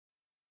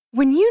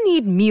When you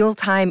need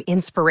mealtime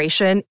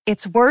inspiration,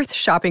 it's worth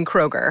shopping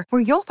Kroger,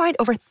 where you'll find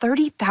over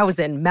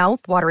 30,000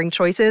 mouth-watering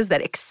choices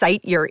that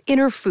excite your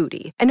inner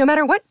foodie. And no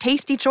matter what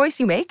tasty choice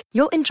you make,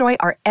 you'll enjoy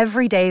our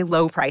everyday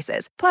low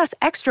prices, plus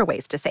extra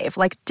ways to save,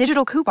 like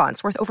digital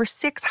coupons worth over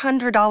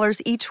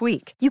 $600 each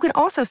week. You can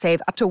also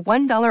save up to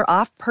 $1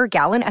 off per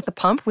gallon at the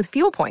pump with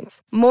fuel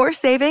points. More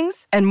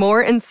savings and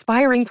more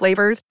inspiring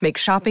flavors make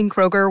shopping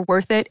Kroger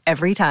worth it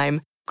every time.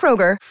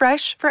 Kroger,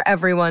 fresh for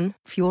everyone.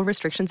 Fuel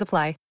restrictions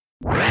apply.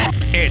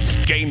 It's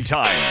game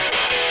time.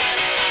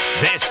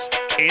 This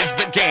is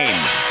The Game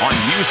on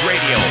News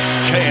Radio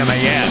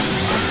KMAN.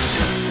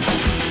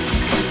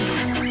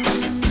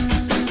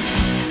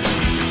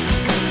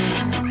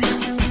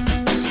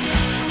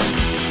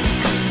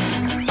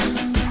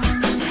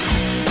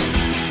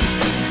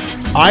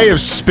 I have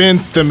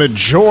spent the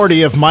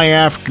majority of my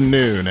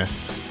afternoon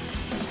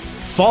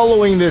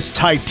following this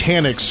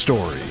Titanic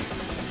story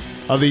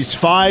of these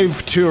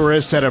 5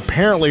 tourists that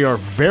apparently are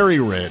very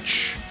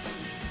rich.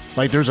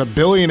 Like there's a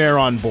billionaire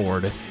on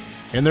board,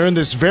 and they're in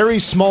this very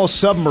small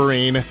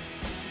submarine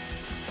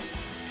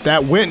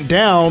that went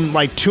down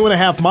like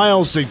 2.5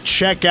 miles to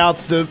check out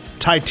the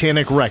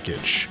Titanic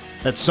wreckage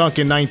that sunk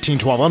in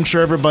 1912. I'm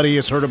sure everybody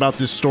has heard about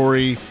this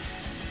story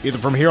either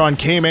from here on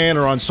K-Man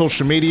or on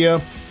social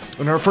media,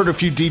 and I've heard a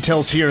few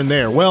details here and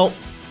there. Well,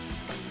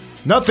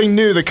 nothing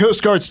new. The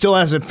Coast Guard still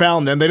hasn't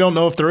found them. They don't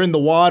know if they're in the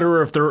water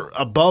or if they're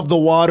above the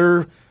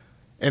water,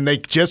 and they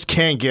just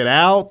can't get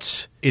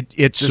out.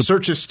 The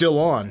search is still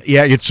on.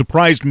 Yeah, it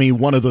surprised me.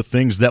 One of the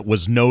things that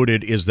was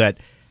noted is that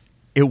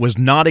it was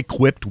not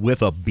equipped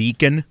with a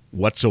beacon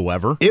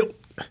whatsoever.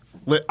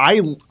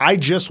 I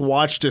just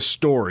watched a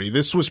story.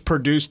 This was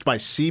produced by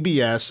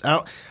CBS.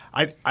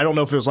 I don't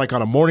know if it was like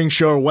on a morning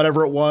show or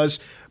whatever it was,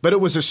 but it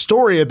was a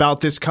story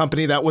about this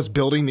company that was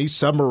building these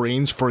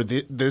submarines for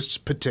this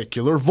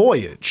particular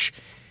voyage.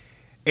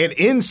 And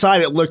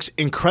inside it looks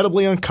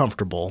incredibly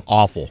uncomfortable.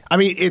 Awful. I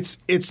mean, it's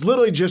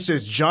literally just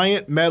this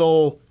giant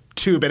metal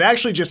tube.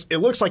 It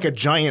looks like a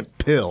giant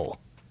pill.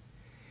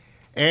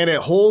 And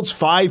it holds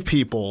 5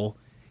 people.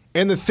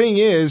 And the thing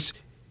is,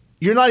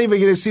 you're not even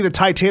going to see the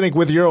Titanic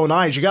with your own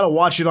eyes. You got to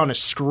watch it on a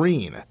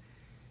screen.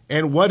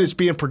 And what is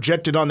being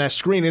projected on that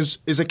screen is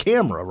a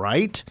camera,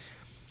 right?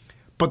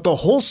 But the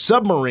whole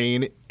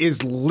submarine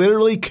is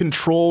literally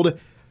controlled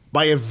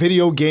by a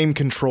video game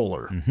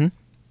controller. Mm-hmm.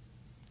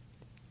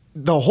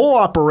 The whole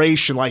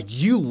operation,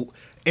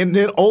 and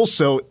then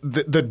also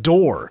the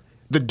door.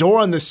 The door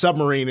on the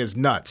submarine is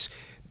nuts.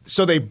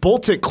 So they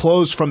bolt it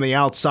closed from the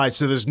outside,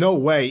 so there's no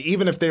way,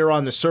 even if they're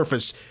on the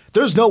surface,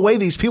 there's no way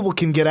these people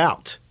can get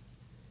out.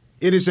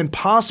 It is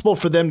impossible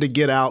for them to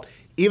get out,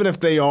 even if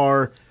they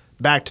are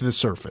back to the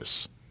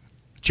surface.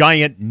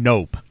 Giant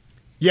nope.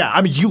 Yeah,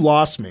 I mean, you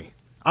lost me.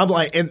 I'm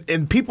like,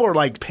 and people are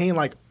like paying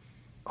like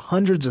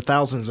hundreds of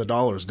thousands of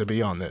dollars to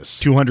be on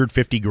this.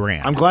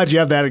 $250,000. I'm glad you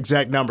have that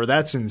exact number.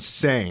 That's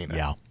insane.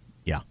 Yeah.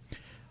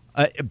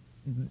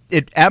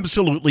 It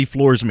absolutely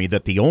floors me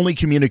that the only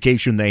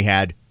communication they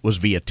had was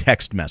via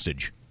text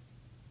message.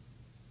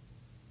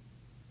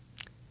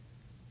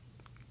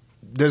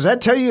 Does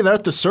that tell you they're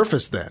at the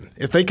surface then?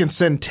 If they can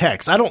send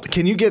text,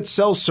 can you get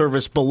cell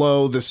service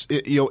below this,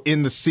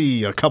 in the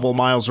sea, a couple of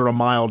miles or a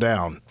mile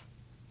down?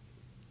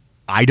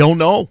 I don't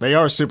know. They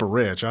are super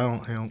rich. I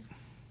don't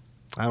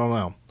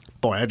know.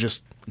 Boy,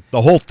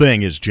 the whole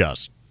thing is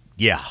just,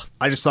 yeah.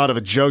 I just thought of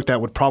a joke that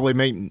would probably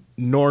make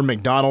Norm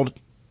Macdonald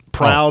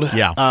proud. Oh,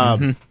 yeah.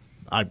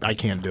 I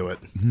can't do it.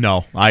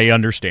 No, I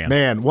understand.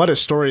 Man, what a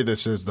story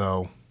this is,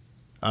 though.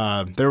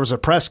 There was a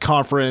press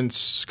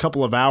conference a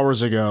couple of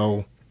hours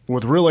ago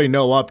with really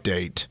no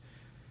update.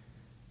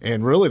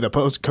 And really, the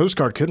Coast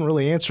Guard couldn't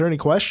really answer any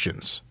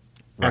questions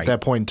at that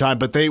point in time.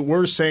 But they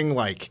were saying,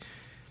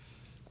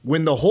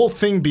 when the whole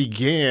thing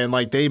began,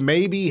 they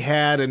maybe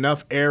had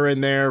enough air in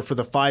there for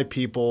the 5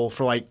 people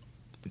for,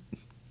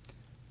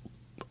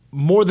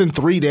 more than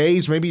 3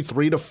 days, maybe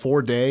 3 to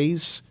 4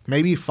 days,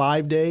 maybe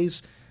 5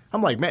 days.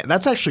 I'm like, man,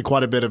 that's actually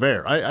quite a bit of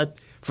air.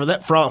 For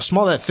how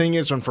small that thing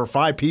is, and for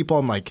 5 people,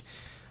 I'm like,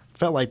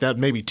 felt like that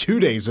maybe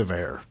 2 days of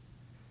air.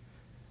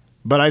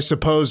 But I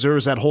suppose there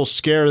was that whole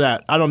scare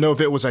that, I don't know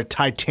if it was a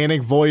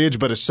Titanic voyage,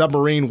 but a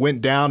submarine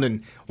went down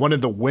and one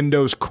of the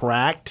windows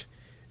cracked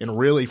and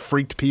really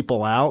freaked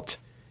people out.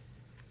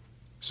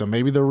 So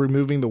maybe they're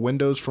removing the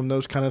windows from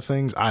those kind of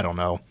things. I don't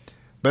know.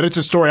 But it's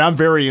a story I'm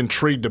very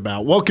intrigued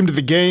about. Welcome to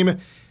the game.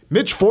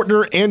 Mitch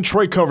Fortner and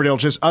Troy Coverdale,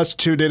 just us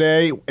two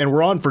today, and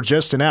we're on for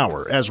just an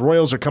hour as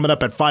Royals are coming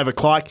up at 5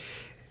 o'clock.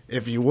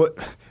 If you would,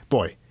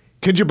 boy,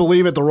 could you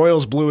believe it? The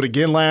Royals blew it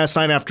again last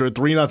night after a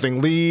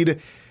 3-0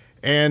 lead.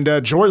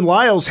 And Jordan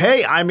Lyles,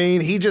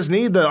 he just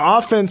need the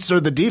offense, or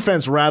the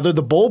defense rather,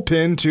 the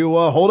bullpen to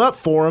hold up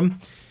for him.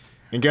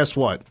 And guess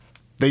what?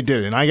 They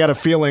did. And I got a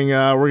feeling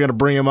we're going to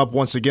bring him up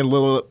once again a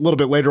little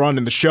bit later on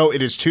in the show.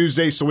 It is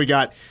Tuesday, so we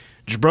got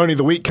Jabroni of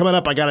the Week coming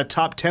up. I got a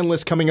top 10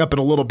 list coming up in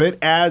a little bit,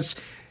 as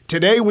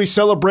today we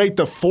celebrate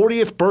the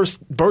 40th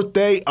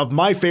birthday of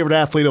my favorite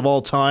athlete of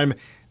all time.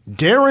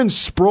 Darren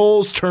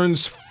Sproles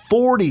turns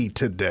 40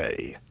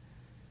 today.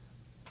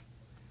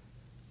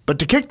 But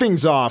to kick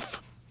things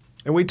off,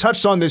 and we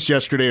touched on this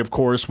yesterday, of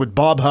course, with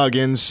Bob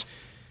Huggins.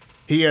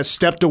 He has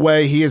stepped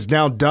away. He is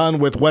now done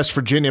with West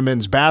Virginia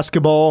men's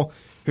basketball.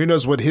 Who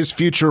knows what his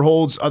future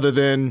holds other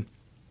than,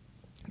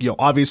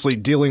 obviously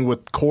dealing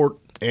with court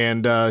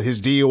and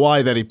his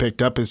DUI that he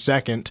picked up, his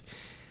second.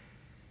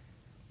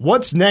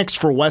 What's next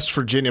for West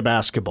Virginia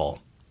basketball?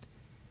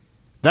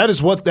 That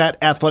is what that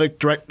athletic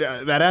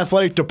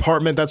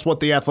department, that's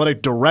what the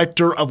athletic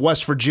director of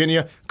West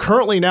Virginia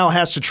currently now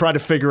has to try to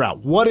figure out.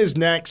 What is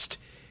next?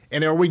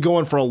 And are we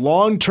going for a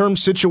long-term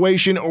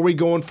situation or are we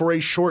going for a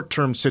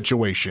short-term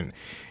situation?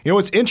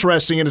 What's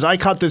interesting is I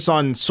caught this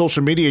on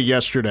social media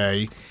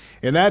yesterday,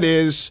 and that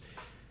is,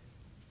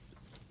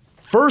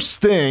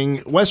 first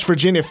thing West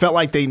Virginia felt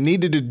like they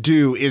needed to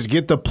do is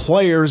get the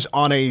players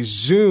on a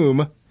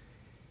Zoom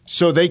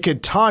so they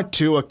could talk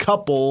to a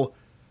couple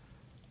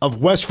of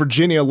West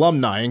Virginia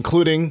alumni,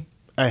 including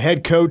a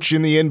head coach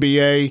in the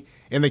NBA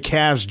and the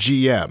Cavs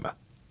GM.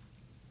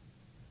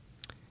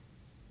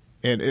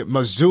 And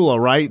Mazzulla,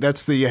 right?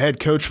 That's the head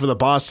coach for the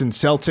Boston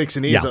Celtics,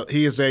 and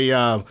he is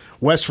a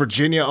West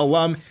Virginia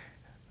alum.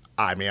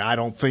 I mean, I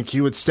don't think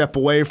he would step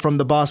away from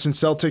the Boston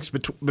Celtics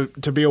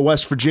to be a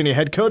West Virginia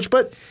head coach,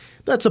 but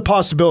that's a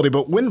possibility.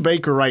 But Win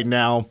Baker right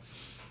now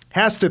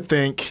has to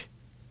think,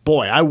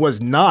 boy, I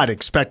was not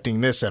expecting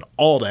this at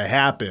all to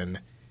happen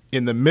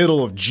in the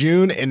middle of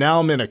June, and now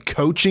I'm in a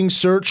coaching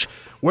search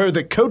where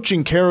the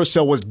coaching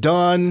carousel was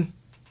done,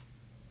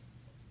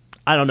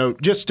 I don't know,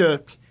 just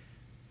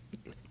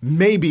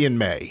maybe in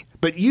May.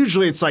 But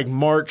usually it's like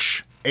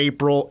March,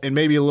 April, and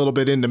maybe a little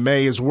bit into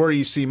May is where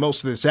you see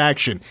most of this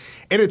action.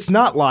 And it's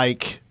not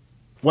like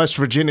West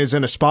Virginia is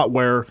in a spot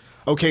where,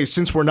 okay,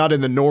 since we're not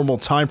in the normal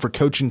time for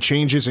coaching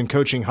changes and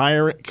coaching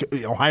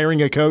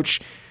hiring a coach,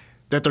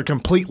 that they're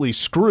completely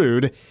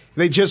screwed.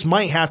 They just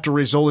might have to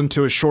result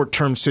into a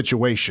short-term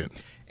situation.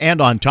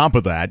 And on top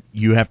of that,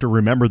 you have to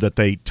remember that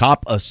the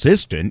top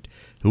assistant,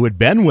 who had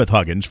been with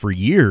Huggins for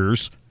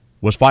years,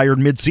 was fired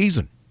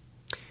mid-season.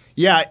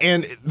 Yeah,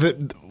 and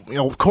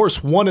of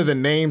course, one of the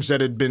names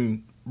that had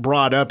been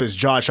brought up is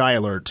Josh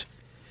Eilert.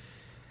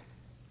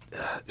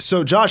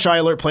 So Josh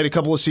Eilert played a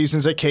couple of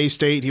seasons at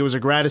K-State. He was a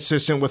grad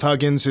assistant with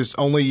Huggins his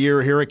only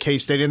year here at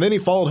K-State, and then he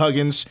followed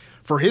Huggins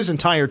for his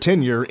entire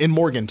tenure in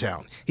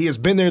Morgantown. He has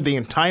been there the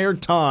entire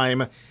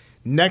time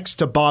next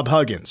to Bob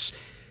Huggins.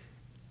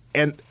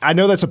 And I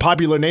know that's a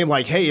popular name,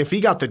 like, hey, if he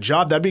got the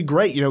job, that'd be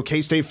great.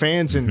 K-State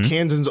fans and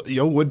Kansans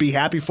would be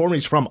happy for him.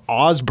 He's from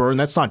Osborne.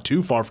 That's not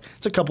too far.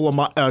 It's a couple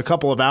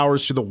of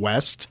hours to the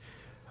west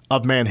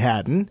of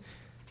Manhattan.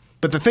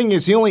 But the thing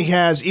is, he only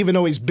has, even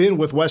though he's been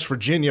with West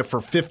Virginia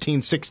for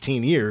 15,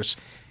 16 years,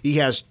 he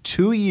has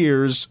 2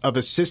 years of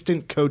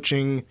assistant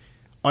coaching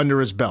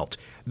under his belt.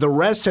 The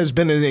rest has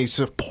been in a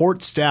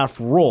support staff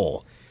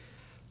role.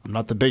 I'm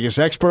not the biggest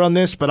expert on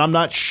this, but I'm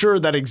not sure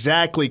that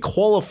exactly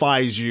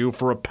qualifies you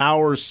for a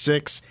Power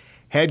 6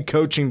 head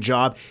coaching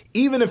job,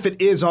 even if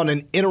it is on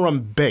an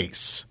interim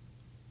base.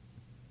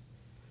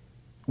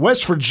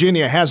 West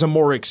Virginia has a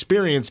more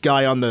experienced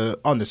guy on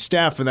the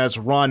staff, and that's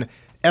Ron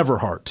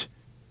Everhart,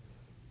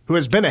 who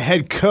has been a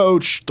head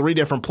coach 3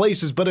 different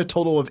places, but a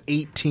total of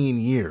 18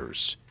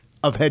 years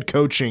of head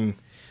coaching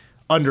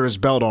under his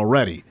belt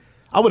already.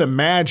 I would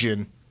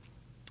imagine,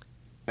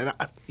 and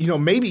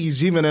maybe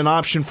he's even an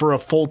option for a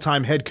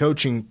full-time head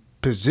coaching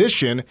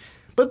position,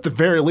 but at the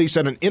very least,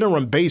 at an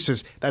interim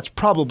basis, that's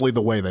probably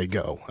the way they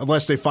go,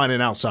 unless they find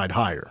an outside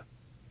hire.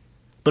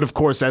 But of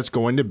course, that's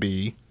going to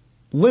be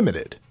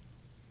limited.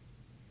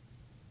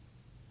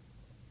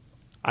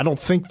 I don't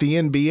think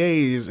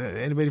anybody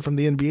from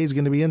the NBA is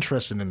going to be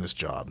interested in this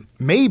job.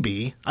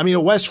 Maybe. I mean, a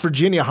West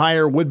Virginia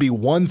hire would be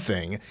one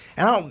thing,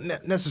 and I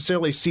don't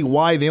necessarily see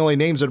why the only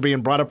names that are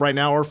being brought up right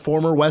now are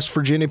former West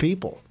Virginia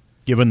people.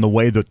 Given the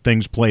way that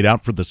things played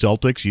out for the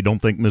Celtics, you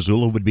don't think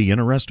Mazzulla would be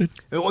interested?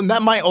 And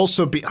that might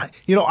also be, I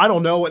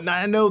don't know.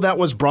 I know that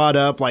was brought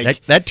up.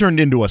 Like that turned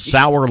into a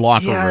sour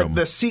locker room.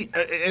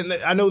 And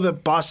I know the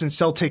Boston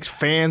Celtics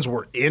fans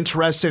were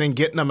interested in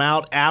getting them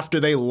out after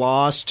they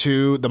lost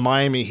to the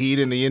Miami Heat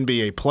in the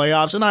NBA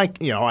playoffs. And I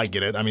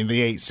get it. I mean,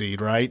 the 8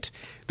 seed, right?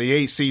 The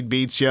 8 seed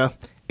beats you.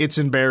 It's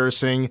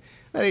embarrassing.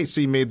 That 8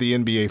 seed made the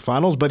NBA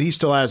Finals, but he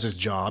still has his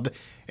job.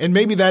 And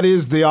maybe that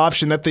is the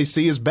option that they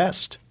see as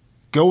best.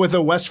 Go with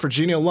a West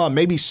Virginia alum.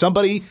 Maybe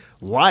somebody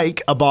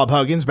like a Bob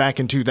Huggins back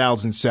in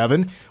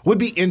 2007 would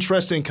be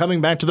interested in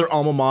coming back to their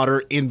alma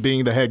mater in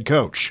being the head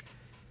coach.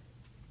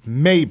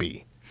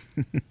 Maybe.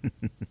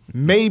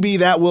 Maybe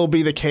that will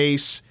be the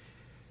case.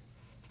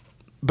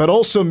 But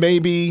also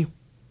maybe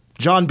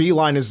John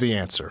Beilein is the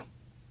answer.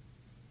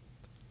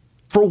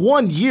 For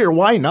 1 year,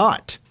 why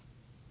not?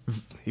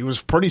 He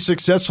was pretty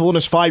successful in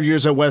his 5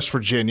 years at West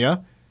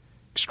Virginia.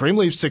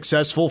 Extremely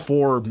successful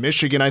for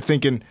Michigan, I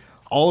think, in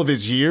all of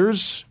his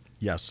years.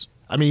 Yes.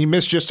 I mean, he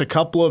missed just a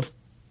couple of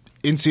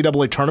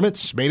NCAA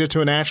tournaments, made it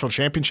to a national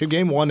championship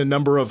game, won a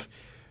number of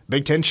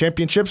Big Ten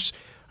championships.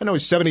 I know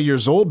he's 70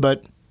 years old,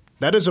 but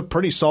that is a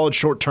pretty solid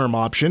short-term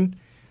option.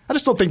 I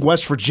just don't think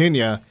West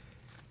Virginia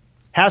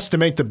has to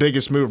make the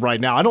biggest move right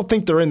now. I don't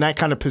think they're in that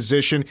kind of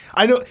position.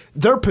 I know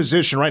their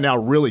position right now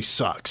really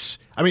sucks.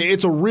 I mean,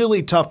 it's a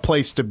really tough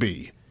place to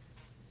be.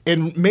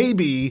 And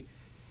maybe,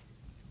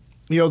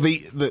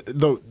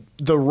 the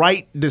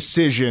right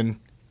decision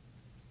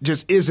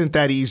just isn't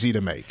that easy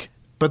to make.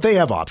 But they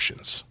have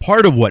options.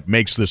 Part of what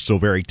makes this so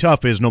very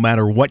tough is no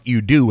matter what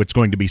you do, it's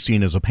going to be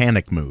seen as a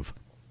panic move.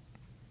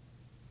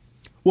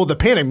 Well, the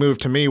panic move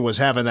to me was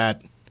having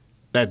that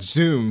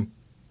Zoom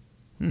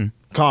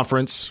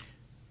conference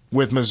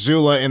with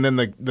Missoula and then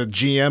the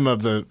GM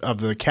of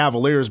the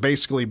Cavaliers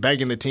basically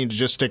begging the team to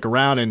just stick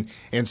around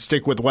and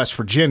stick with West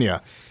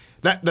Virginia.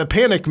 The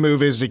panic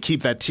move is to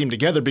keep that team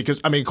together because,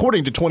 I mean,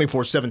 according to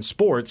 24/7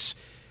 Sports,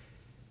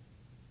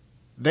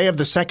 they have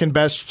the second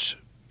best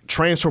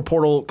transfer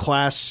portal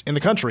class in the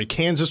country.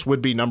 Kansas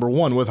would be number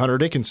 1 with Hunter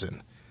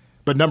Dickinson.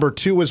 But number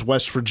 2 is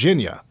West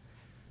Virginia.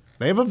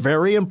 They have a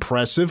very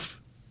impressive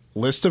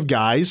list of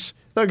guys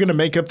that are going to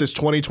make up this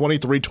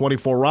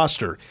 2023-24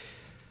 roster.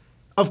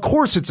 Of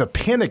course it's a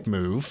panic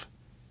move.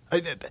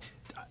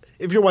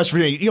 If you're West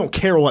Virginia, you don't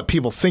care what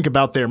people think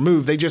about their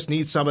move. They just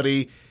need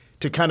somebody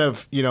to kind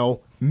of,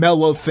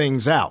 mellow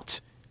things out.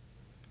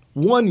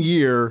 1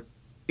 year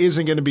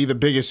isn't going to be the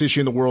biggest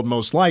issue in the world,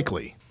 most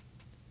likely.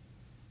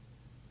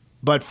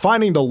 But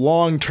finding the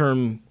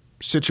long-term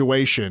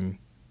situation,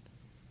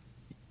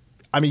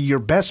 I mean, your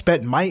best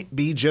bet might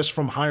be just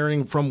from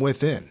hiring from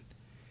within.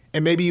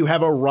 And maybe you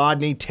have a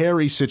Rodney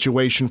Terry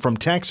situation from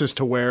Texas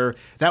to where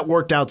that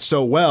worked out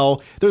so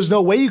well, there's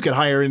no way you could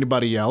hire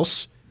anybody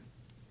else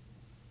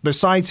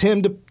besides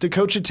him to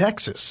coach at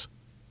Texas.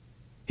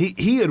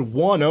 He had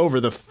won over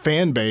the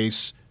fan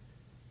base,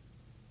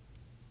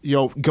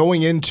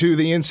 going into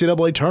the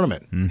NCAA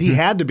tournament. Mm-hmm. He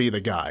had to be the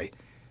guy.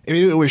 I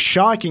mean, it was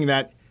shocking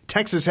that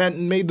Texas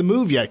hadn't made the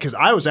move yet because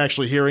I was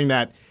actually hearing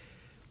that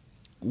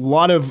a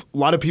lot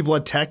of people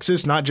at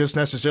Texas, not just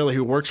necessarily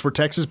who works for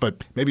Texas,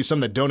 but maybe some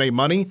that donate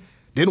money,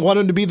 didn't want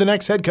him to be the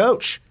next head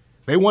coach.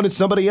 They wanted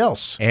somebody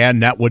else.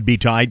 And that would be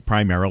tied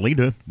primarily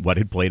to what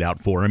had played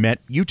out for him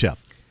at UTEP.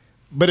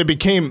 But it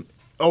became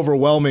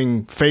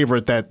overwhelming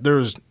favorite that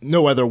there's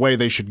no other way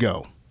they should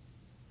go.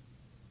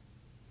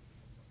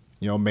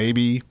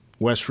 Maybe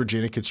West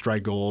Virginia could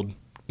strike gold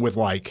with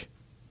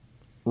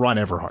Ron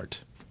Everhart.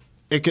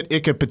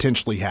 It could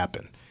potentially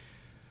happen.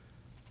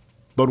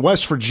 But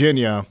West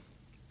Virginia,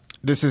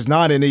 this is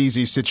not an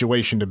easy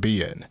situation to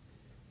be in.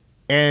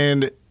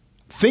 And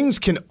things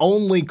can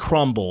only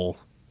crumble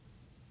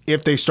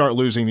if they start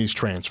losing these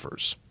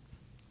transfers.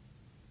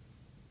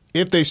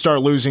 If they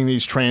start losing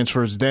these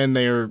transfers, then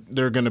they're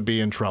going to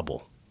be in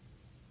trouble.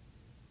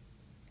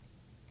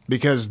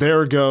 Because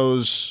there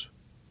goes,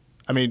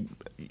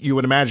 you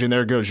would imagine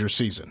there goes your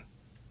season.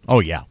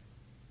 Oh, yeah.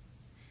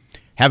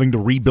 Having to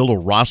rebuild a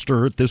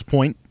roster at this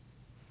point?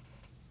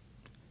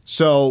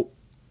 So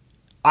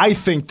I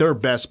think their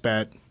best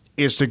bet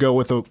is to go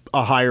with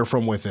a hire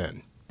from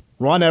within.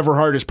 Ron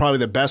Everhart is probably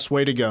the best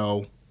way to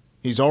go.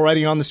 He's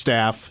already on the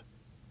staff.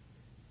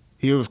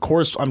 He, of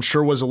course, I'm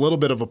sure was a little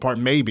bit of a part,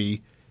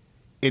 maybe,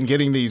 in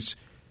getting these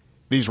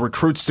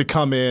recruits to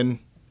come in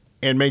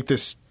and make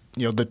this,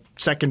 the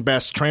second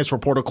best transfer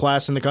portal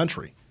class in the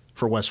country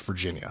for West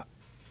Virginia.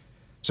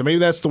 So maybe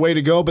that's the way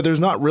to go, but there's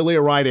not really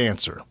a right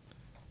answer.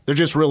 There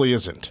just really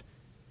isn't.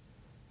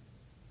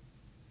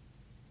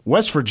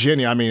 West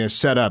Virginia, is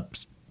set up.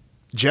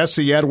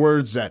 Jesse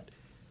Edwards, that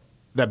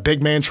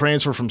big man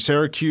transfer from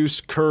Syracuse,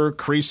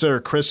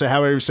 Krisa,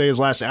 however you say his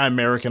last name. I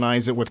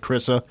Americanize it with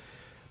Krisa.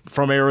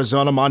 From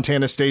Arizona,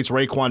 Montana State's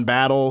Raekwon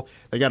Battle.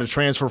 They got a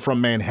transfer from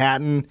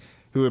Manhattan,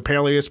 who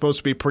apparently is supposed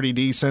to be pretty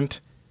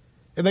decent.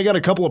 And they got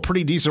a couple of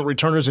pretty decent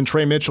returners in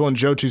Trey Mitchell and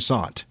Joe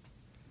Toussaint.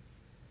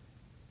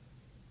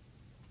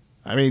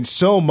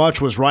 So much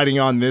was riding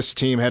on this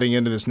team heading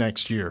into this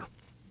next year.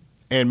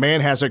 And man,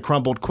 has it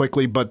crumbled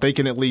quickly, but they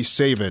can at least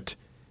save it,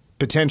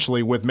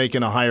 potentially, with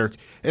making a hire.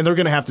 And they're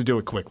going to have to do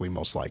it quickly,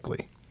 most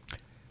likely.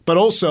 But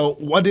also,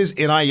 what does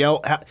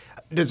NIL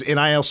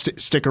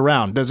stick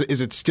around?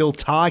 Is it still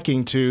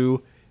talking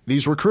to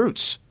these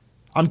recruits?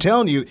 I'm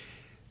telling you,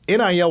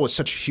 NIL was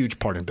such a huge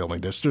part in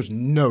building this. There's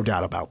no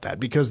doubt about that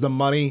because the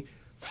money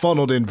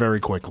funneled in very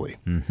quickly.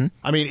 Mm-hmm.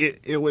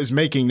 It was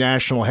making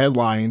national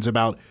headlines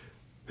about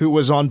who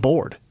was on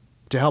board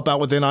to help out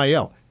with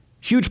NIL.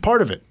 Huge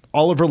part of it.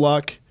 Oliver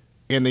Luck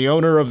and the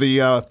owner of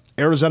the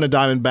Arizona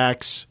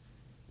Diamondbacks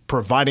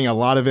providing a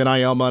lot of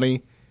NIL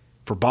money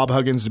for Bob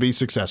Huggins to be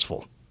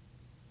successful.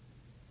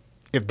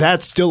 If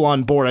that's still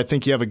on board, I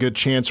think you have a good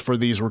chance for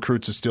these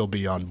recruits to still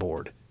be on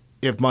board,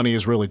 if money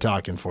is really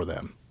talking for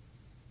them.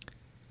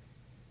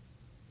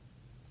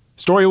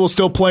 Story will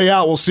still play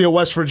out. We'll see what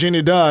West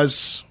Virginia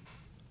does.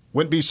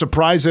 Wouldn't be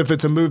surprised if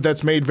it's a move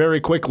that's made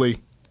very quickly.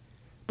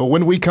 But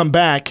when we come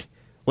back,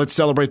 let's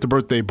celebrate the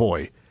birthday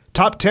boy.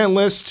 Top 10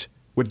 list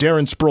with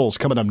Darren Sproles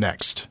coming up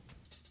next.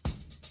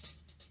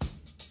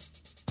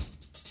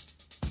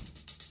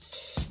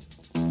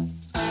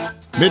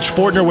 Mitch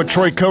Fortner with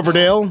Troy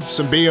Coverdale.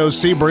 Some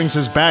BOC brings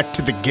us back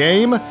to the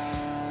game.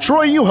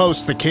 Troy, you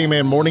host the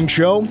K-Man Morning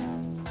Show.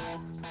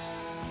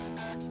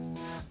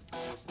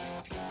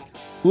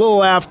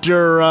 little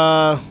after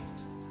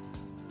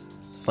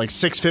like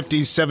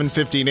 6:50,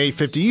 7:50, and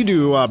 8:50. You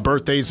do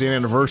birthdays and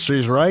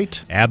anniversaries,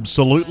 right?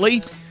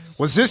 Absolutely.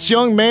 Was this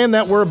young man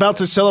that we're about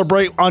to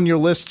celebrate on your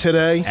list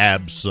today?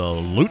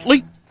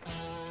 Absolutely.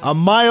 A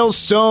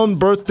milestone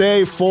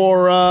birthday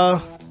for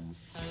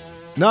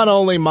not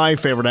only my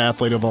favorite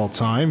athlete of all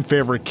time,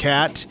 favorite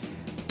cat.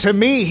 To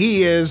me,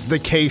 he is the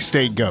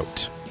K-State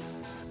GOAT.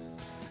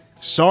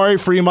 Sorry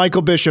for you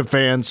Michael Bishop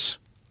fans,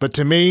 but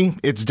to me,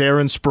 it's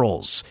Darren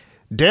Sproles.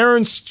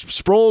 Darren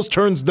Sproles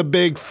turns the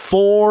big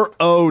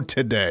 4-0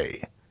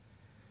 today.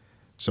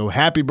 So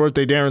happy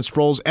birthday, Darren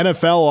Sproles.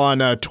 NFL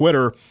on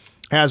Twitter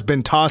has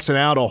been tossing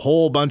out a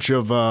whole bunch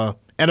of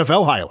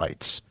NFL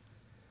highlights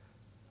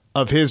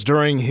of his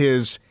during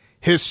his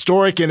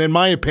historic and, in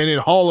my opinion,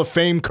 Hall of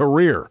Fame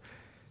career.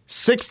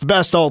 6th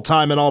best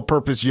all-time in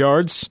all-purpose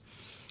yards.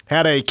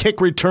 Had a kick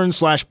return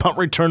 / punt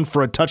return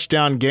for a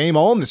touchdown game,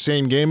 all in the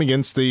same game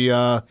against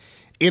the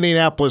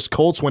Indianapolis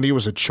Colts when he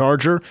was a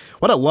Charger.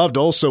 What I loved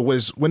also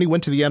was when he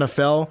went to the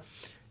NFL,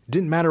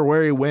 didn't matter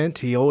where he went,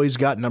 he always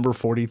got number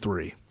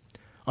 43.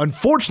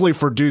 Unfortunately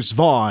for Deuce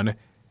Vaughn,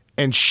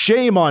 and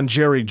shame on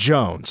Jerry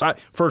Jones.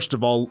 First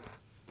of all,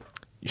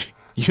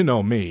 you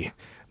know me.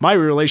 My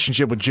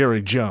relationship with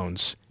Jerry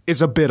Jones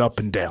is a bit up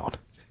and down,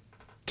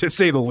 to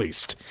say the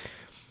least.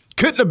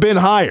 Couldn't have been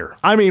higher.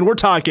 I mean, we're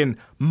talking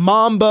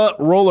Mamba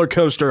roller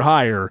coaster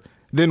higher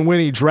than when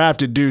he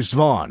drafted Deuce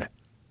Vaughn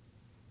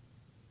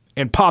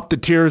and popped the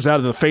tears out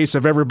of the face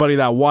of everybody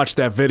that watched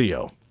that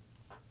video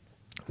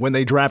when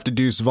they drafted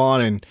Deuce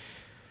Vaughn and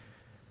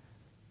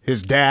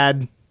his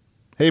dad.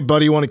 Hey,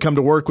 buddy, you want to come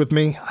to work with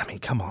me? I mean,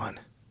 come on.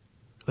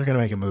 They're going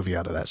to make a movie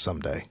out of that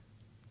someday.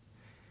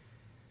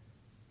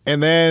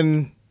 And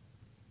then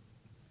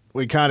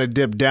we kind of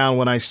dip down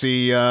when I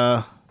see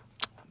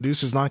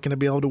Deuce is not going to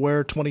be able to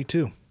wear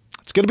 22.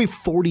 It's going to be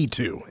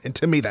 42, and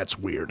to me that's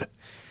weird.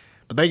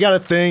 But they got a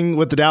thing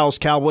with the Dallas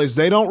Cowboys.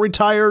 They don't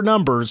retire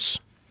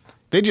numbers.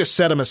 They just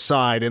set them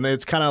aside, and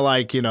it's kind of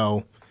like,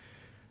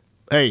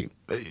 hey,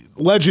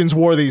 legends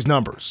wore these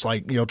numbers.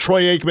 Like,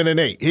 Troy Aikman and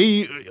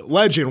 8.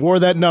 Legend wore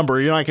that number.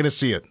 You're not going to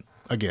see it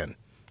again.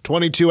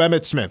 22,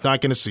 Emmitt Smith,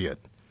 not going to see it.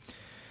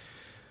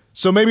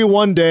 So maybe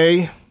one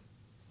day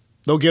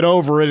they'll get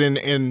over it,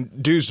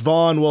 and Deuce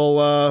Vaughn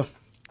will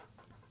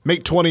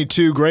make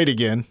 22 great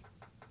again.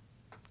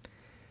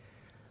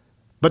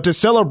 But to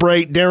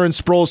celebrate Darren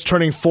Sproles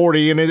turning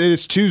 40, and it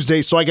is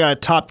Tuesday, so I got a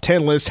top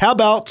 10 list. How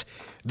about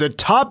the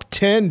top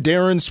 10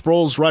 Darren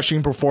Sproles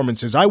rushing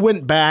performances? I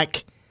went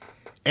back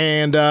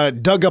and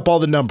dug up all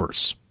the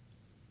numbers.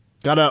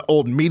 Got out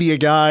old media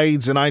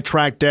guides, and I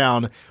tracked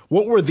down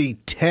what were the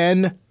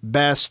 10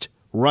 best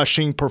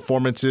rushing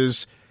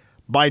performances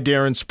by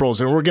Darren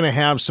Sproles. And we're going to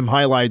have some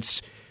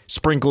highlights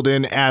sprinkled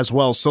in as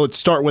well. So let's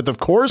start with, of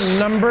course,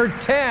 number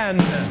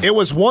 10. It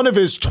was one of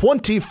his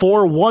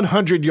 24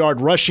 100-yard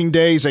rushing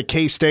days at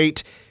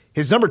K-State.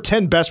 His number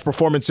 10 best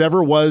performance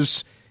ever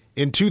was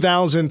in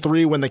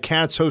 2003 when the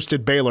Cats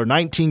hosted Baylor.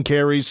 19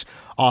 carries,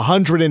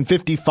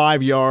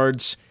 155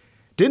 yards.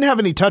 Didn't have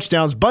any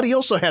touchdowns, but he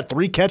also had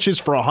 3 catches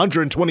for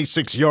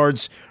 126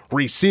 yards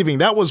receiving.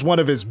 That was one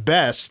of his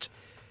best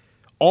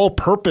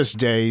all-purpose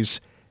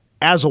days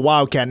as a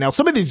Wildcat. Now,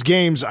 some of these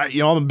games,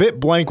 I'm a bit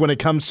blank when it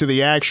comes to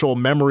the actual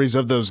memories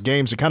of those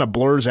games. It kind of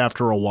blurs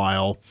after a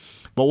while,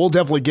 but we'll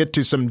definitely get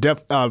to some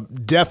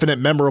definite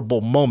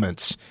memorable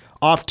moments.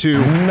 Off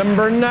to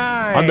number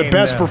 9. On the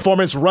best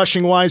performance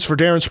rushing-wise for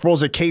Darren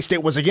Sproles at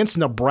K-State was against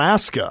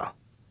Nebraska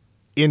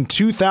in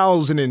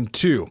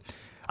 2002.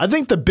 I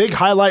think the big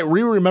highlight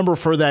we remember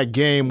for that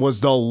game was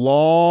the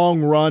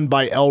long run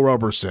by L.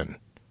 Roberson.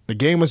 The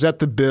game was at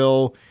the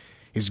Bill.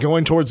 He's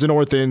going towards the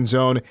north end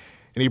zone,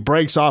 and he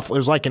breaks off. It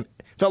was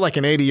felt like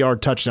an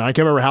 80-yard touchdown. I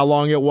can't remember how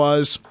long it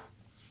was.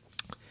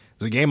 It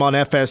was a game on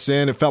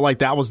FSN. It felt like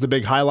that was the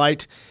big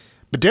highlight.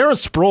 But Darren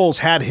Sproles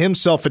had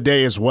himself a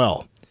day as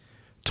well.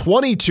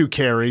 22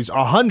 carries,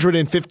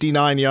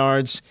 159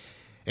 yards,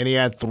 and he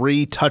had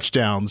 3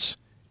 touchdowns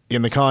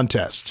in the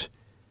contest.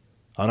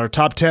 On our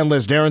top 10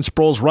 list, Darren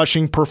Sproles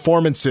rushing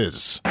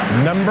performances.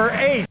 Number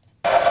 8.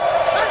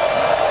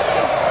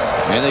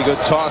 And they go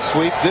toss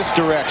sweep this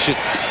direction.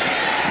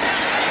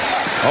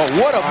 Oh,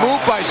 what a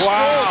move by Sproles.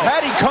 Wow.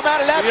 How'd he come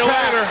out of that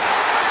pack?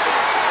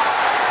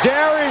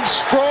 Darren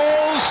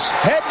Sproles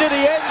heading to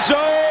the end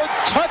zone.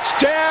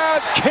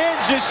 Touchdown,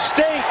 Kansas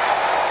State.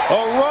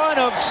 A run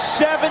of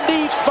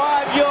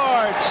 75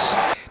 yards.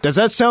 Does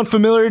that sound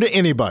familiar to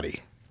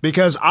anybody?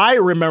 Because I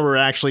remember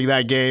actually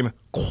that game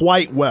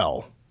quite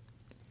well.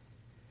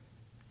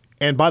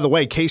 And by the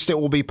way, K-State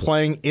will be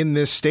playing in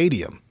this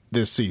stadium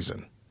this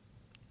season.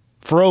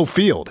 Faurot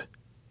Field,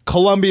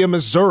 Columbia,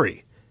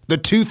 Missouri. The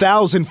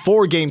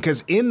 2004 game,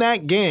 because in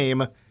that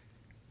game,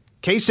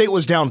 K-State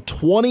was down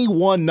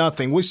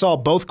 21-0. We saw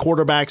both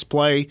quarterbacks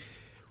play.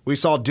 We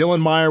saw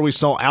Dylan Meyer. We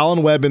saw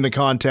Allen Webb in the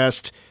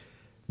contest.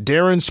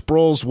 Darren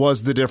Sproles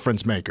was the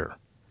difference maker.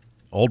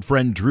 Old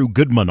friend Drew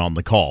Goodman on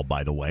the call,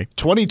 by the way.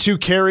 22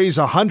 carries,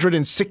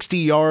 160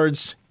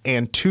 yards,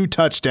 and 2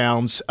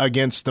 touchdowns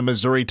against the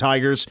Missouri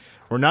Tigers.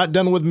 We're not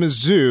done with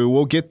Mizzou.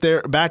 We'll get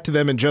there back to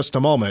them in just a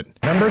moment.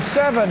 Number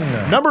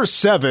 7. Number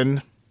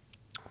 7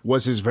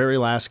 was his very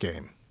last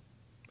game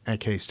at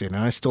K-State. And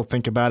I still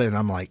think about it, and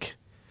I'm like,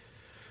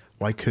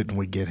 why couldn't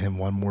we get him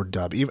one more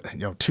dub?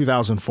 Even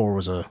 2004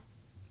 was a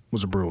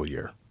brutal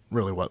year.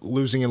 Really,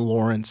 losing in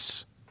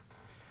Lawrence.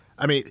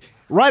 I mean,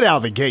 right out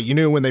of the gate, you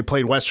knew when they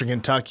played Western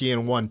Kentucky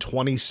and won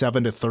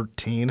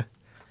 27-13.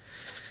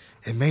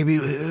 And maybe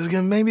it was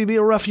going to maybe be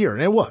a rough year,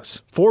 and it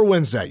was. 4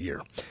 wins that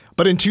year.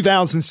 But in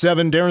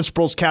 2007, Darren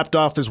Sproles capped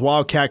off his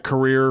Wildcat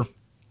career,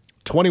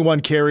 21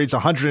 carries,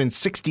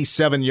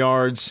 167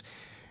 yards,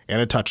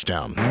 and a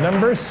touchdown.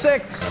 Number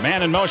 6. The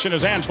man in motion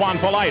is Antoine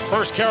Polite.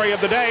 First carry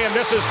of the day, and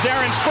this is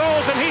Darren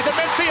Sproles, and he's at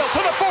midfield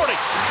to the 40,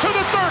 to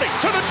the 30,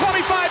 to the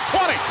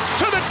 25-20,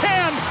 to the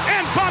 10,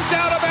 and bumped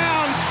out of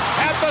bounds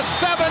at the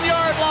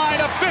 7-yard line.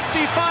 A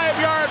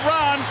 55-yard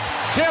run.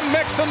 Tim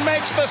Mixon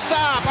makes the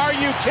stop. Are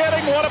you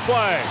kidding? What a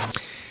play.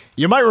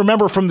 You might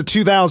remember from the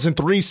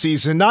 2003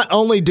 season, not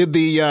only did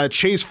the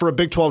chase for a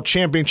Big 12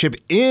 championship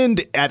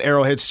end at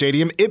Arrowhead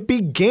Stadium, it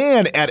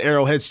began at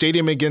Arrowhead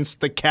Stadium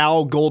against the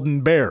Cal Golden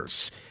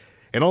Bears.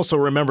 And also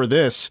remember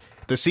this,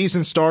 the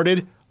season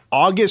started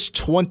August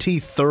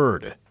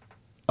 23rd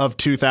of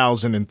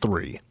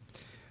 2003.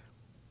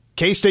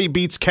 K-State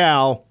beats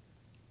Cal.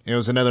 It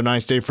was another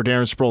nice day for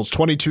Darren Sproles.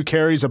 22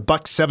 carries,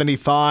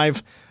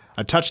 $175,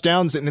 a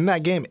touchdown, and in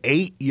that game,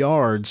 8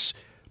 yards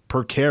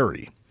per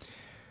carry.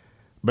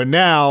 But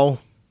now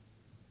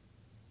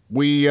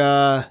we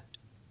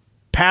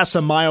pass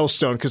a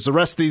milestone because the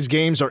rest of these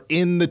games are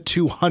in the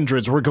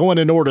 200s. We're going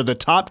in order. The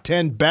top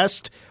 10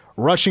 best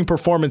rushing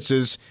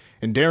performances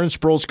in Darren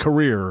Sproles'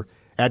 career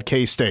at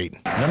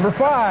K-State. Number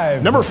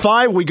 5. Number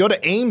 5, we go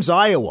to Ames,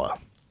 Iowa.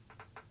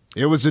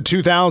 It was the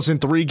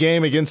 2003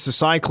 game against the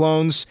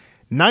Cyclones.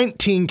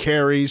 19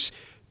 carries,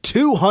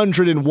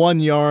 201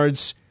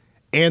 yards,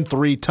 and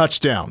 3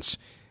 touchdowns.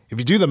 If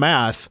you do the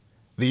math,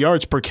 the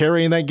yards per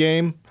carry in that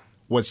game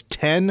was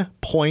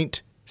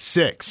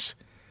 10.6.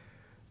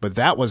 But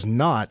that was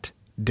not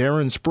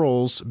Darren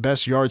Sproles'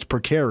 best yards per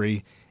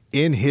carry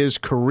in his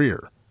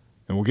career.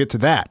 And we'll get to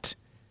that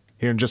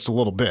here in just a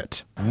little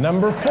bit.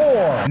 Number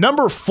 4.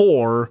 Number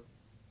 4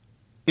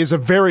 is a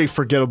very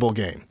forgettable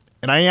game.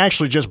 And I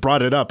actually just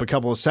brought it up a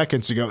couple of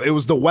seconds ago. It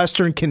was the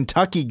Western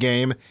Kentucky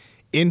game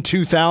in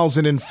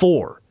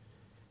 2004.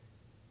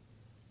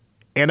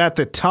 And at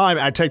the time,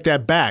 I take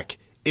that back,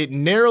 it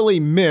narrowly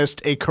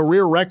missed a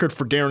career record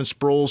for Darren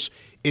Sproles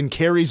in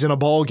carries in a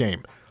ball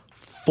game.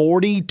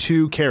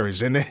 42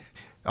 carries. And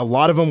a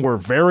lot of them were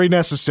very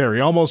necessary.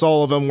 Almost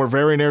all of them were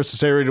very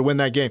necessary to win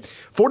that game.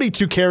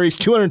 42 carries,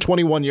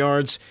 221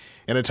 yards,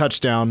 and a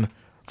touchdown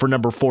for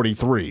number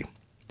 43.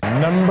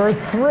 Number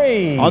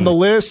 3. On the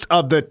list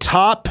of the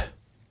top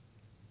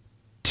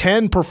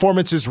 10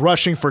 performances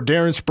rushing for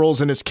Darren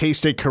Sproles in his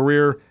K-State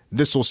career,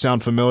 this will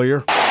sound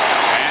familiar.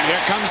 And here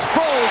comes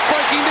Sproles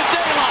breaking to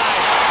daylight.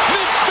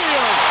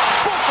 Midfield,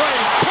 foot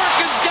race.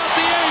 Perkins got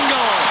the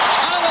angle.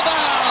 Out of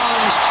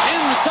bounds.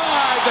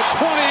 Inside the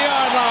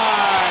 20-yard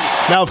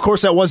line. Now, of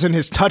course, that wasn't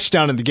his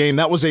touchdown in the game.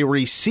 That was a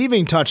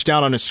receiving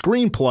touchdown on a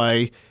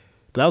screenplay.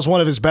 That was one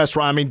of his best.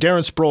 I mean,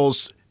 Darren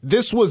Sproles,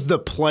 this was the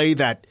play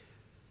that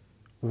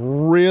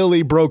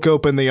really broke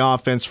open the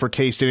offense for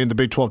K-State in the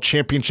Big 12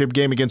 championship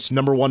game against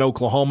number 1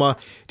 Oklahoma,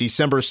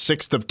 December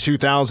 6th of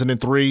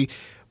 2003.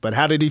 But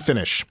how did he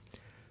finish?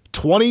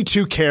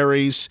 22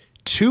 carries,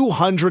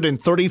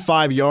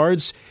 235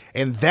 yards,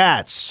 and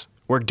that's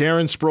where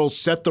Darren Sproles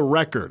set the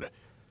record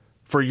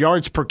for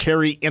yards per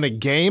carry in a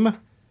game,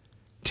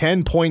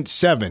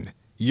 10.7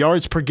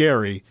 yards per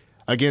carry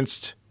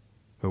against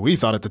who we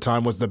thought at the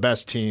time was the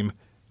best team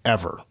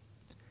ever.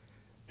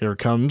 Here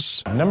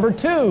comes Number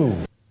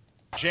 2.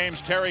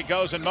 James Terry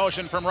goes in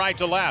motion from right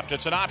to left.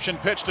 It's an option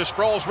pitch to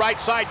Sproles, right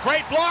side.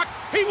 Great block.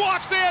 He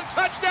walks in.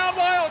 Touchdown,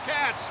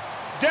 Wildcats.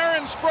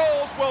 Darren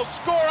Sproles will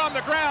score on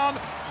the ground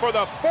for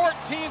the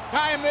 14th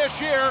time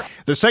this year.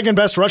 The second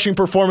best rushing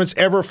performance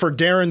ever for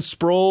Darren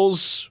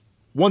Sproles.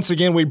 Once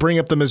again, we bring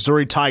up the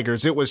Missouri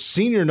Tigers. It was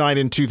senior night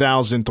in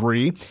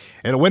 2003,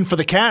 and a win for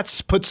the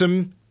Cats puts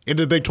them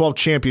into the Big 12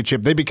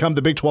 championship. They become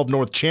the Big 12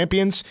 North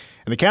champions,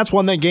 and the Cats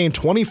won that game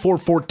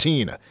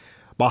 24-14.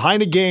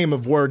 Behind a game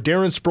of where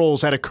Darren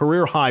Sproles had a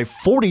career-high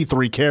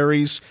 43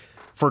 carries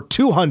for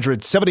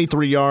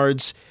 273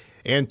 yards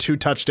and 2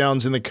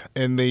 touchdowns in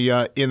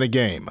the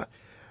game.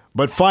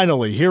 But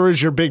finally, here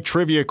is your big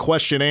trivia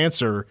question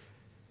answer.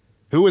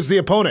 Who was the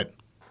opponent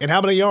and how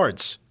many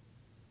yards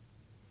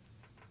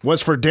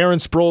was for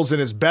Darren Sproles in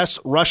his best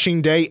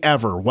rushing day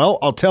ever? Well,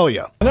 I'll tell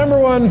you. Number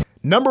 1.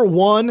 Number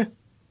 1.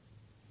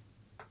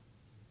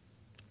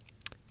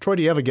 Troy,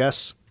 do you have a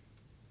guess?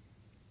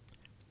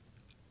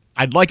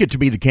 I'd like it to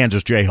be the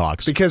Kansas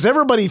Jayhawks. Because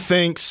everybody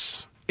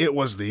thinks it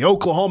was the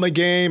Oklahoma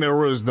game, it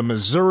was the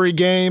Missouri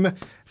game.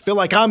 I feel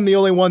like I'm the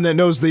only one that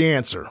knows the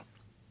answer.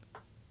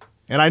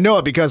 And I know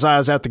it because I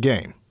was at the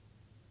game.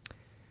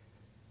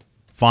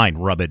 Fine,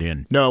 rub it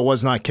in. No, it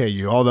was not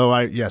KU, although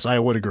I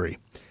would agree.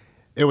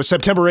 It was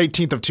September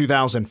 18th of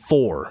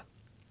 2004.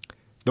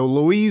 The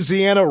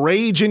Louisiana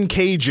Ragin'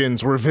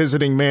 Cajuns were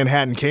visiting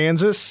Manhattan,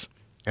 Kansas.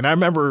 And I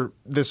remember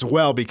this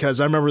well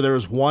because I remember there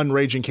was one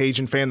Ragin'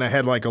 Cajun fan that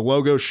had like a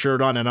logo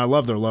shirt on, and I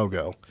love their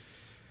logo.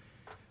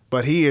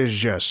 But he is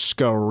just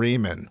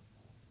screaming,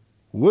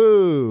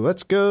 "Woo,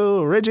 let's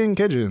go, Ragin'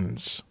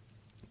 Cajuns."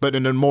 But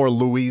in a more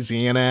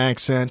Louisiana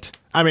accent.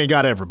 I mean,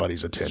 got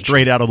everybody's attention.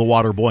 Straight out of the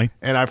water, boy.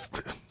 And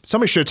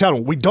somebody should tell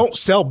them, we don't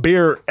sell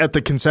beer at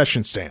the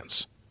concession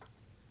stands.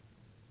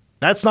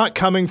 That's not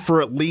coming for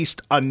at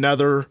least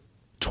another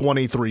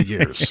 23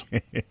 years.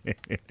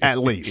 At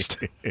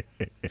least.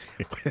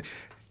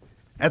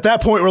 At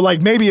that point, we're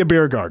like, maybe a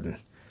beer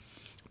garden.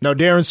 Now,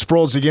 Darren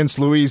Sproles against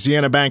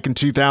Louisiana back in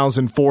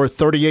 2004,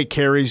 38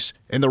 carries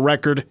in the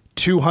record,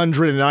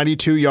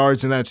 292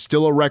 yards, and that's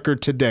still a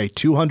record today.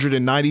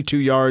 292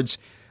 yards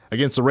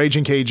against the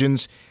Ragin'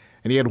 Cajuns,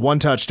 and he had one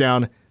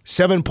touchdown,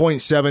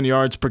 7.7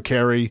 yards per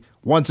carry.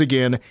 Once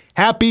again,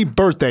 happy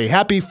birthday,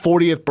 happy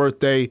 40th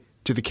birthday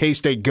to the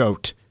K-State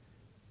GOAT,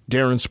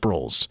 Darren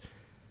Sproles.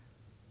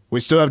 We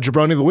still have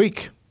Jabroni of the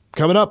Week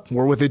coming up.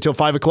 We're with you till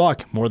 5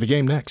 o'clock. More of the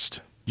game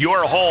next.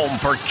 Your home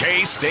for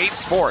K-State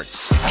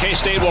sports.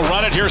 K-State will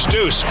run it. Here's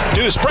Deuce.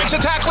 Deuce breaks a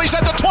tackle. He's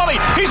at the 20.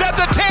 He's at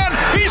the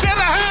 10. He's in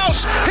the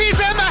house. He's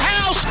in the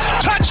house.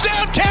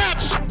 Touchdown,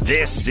 Cats.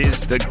 This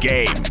is The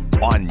Game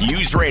on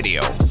News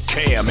Radio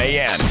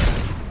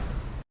KMAN.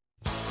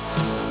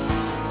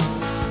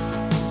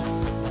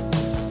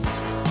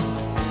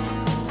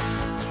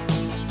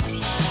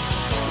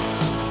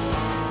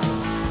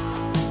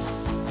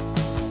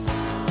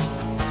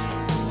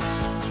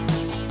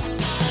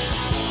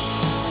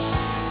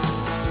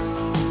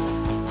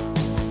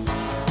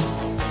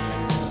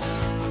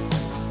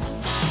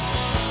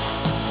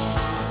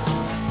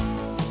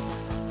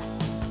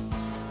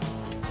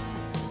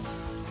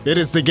 It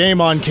is The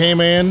Game on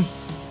K-Man.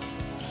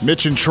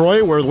 Mitch and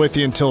Troy, we're with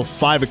you until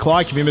 5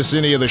 o'clock. If you missed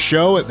any of the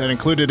show, that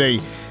included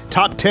a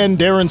top 10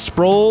 Darren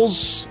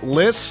Sproles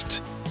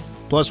list,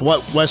 plus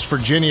what West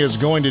Virginia is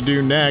going to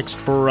do next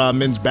for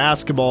men's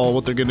basketball,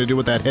 what they're going to do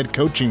with that head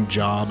coaching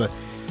job,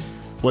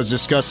 was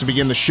discussed to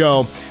begin the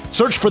show.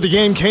 Search for The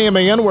Game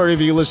KMAN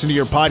wherever you listen to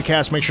your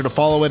podcast. Make sure to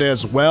follow it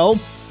as well.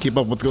 Keep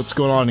up with what's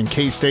going on in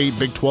K-State,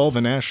 Big 12,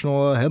 and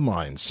national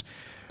headlines.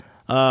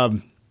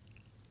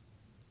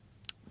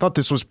 Thought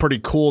this was pretty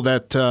cool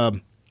that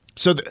the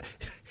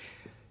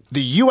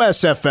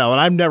USFL,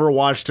 and I've never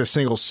watched a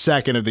single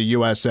second of the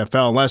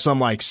USFL unless I'm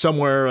like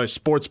somewhere, a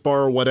sports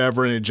bar or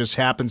whatever, and it just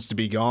happens to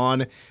be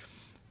gone.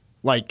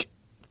 Like,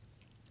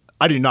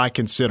 I do not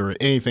consider it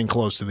anything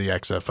close to the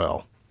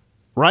XFL.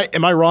 Right?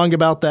 Am I wrong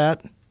about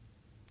that?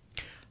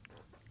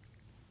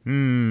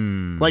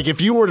 Like, if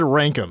you were to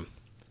rank them,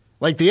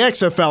 like the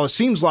XFL, it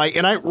seems like,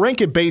 and I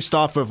rank it based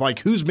off of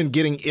like who's been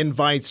getting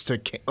invites to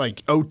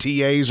like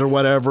OTAs or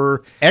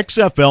whatever.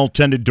 XFL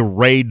tended to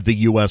raid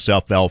the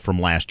USFL from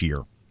last year.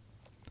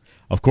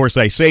 Of course,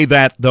 I say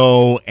that,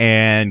 though,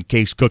 and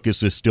Case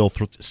Cookus is still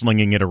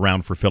slinging it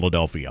around for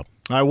Philadelphia.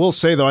 I will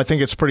say, though, I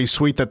think it's pretty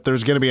sweet that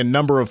there's going to be a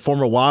number of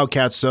former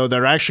Wildcats, though, that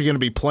are actually going to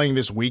be playing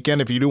this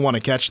weekend, if you do want to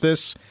catch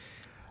this,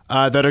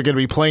 that are going to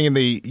be playing in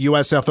the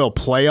USFL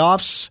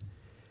playoffs.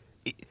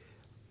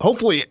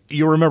 Hopefully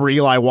you remember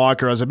Eli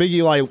Walker. I was a big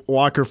Eli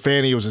Walker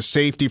fan. He was a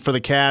safety for the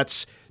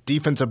Cats,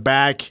 defensive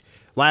back,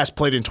 last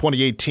played in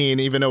 2018,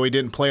 even though he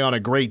didn't play on a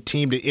great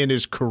team to end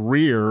his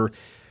career.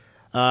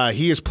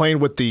 He is playing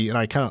with and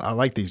I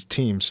like these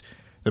teams,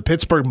 the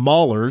Pittsburgh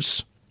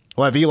Maulers.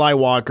 We'll have Eli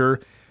Walker.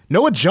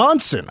 Noah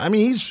Johnson. I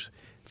mean,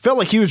 felt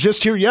like he was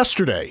just here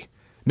yesterday.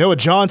 Noah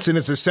Johnson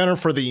is the center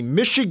for the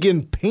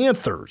Michigan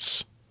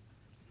Panthers.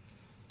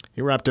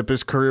 He wrapped up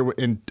his career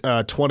in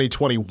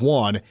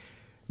 2021.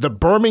 The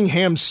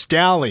Birmingham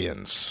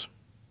Stallions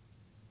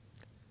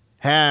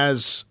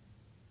has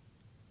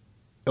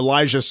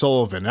Elijah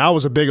Sullivan. I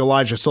was a big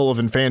Elijah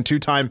Sullivan fan,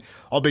 two-time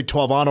All-Big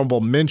 12 honorable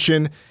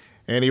mention,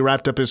 and he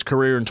wrapped up his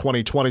career in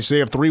 2020. So they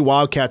have three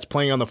Wildcats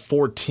playing on the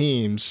four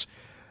teams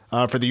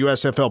for the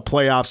USFL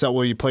playoffs that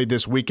will be played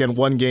this weekend,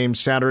 one game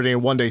Saturday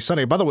and one day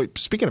Sunday. By the way,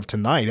 speaking of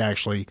tonight,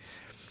 actually,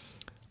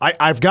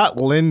 I've got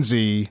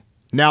Lindsay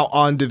now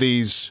onto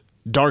these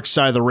Dark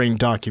Side of the Ring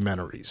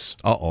documentaries.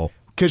 Uh-oh.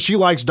 Because she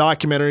likes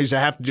documentaries that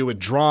have to do with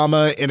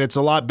drama, and it's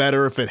a lot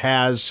better if it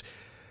has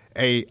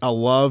a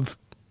love,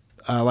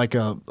 like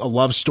a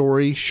love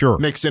story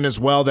mixed in as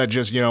well that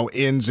just,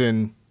 ends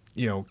in,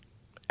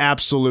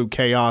 absolute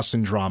chaos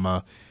and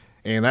drama.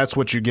 And that's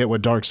what you get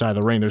with Dark Side of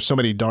the Ring. There's so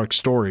many dark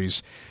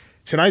stories.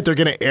 Tonight they're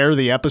going to air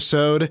the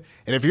episode,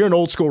 and if you're an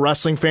old school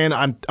wrestling fan,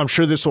 I'm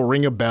sure this will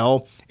ring a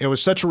bell. It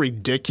was such a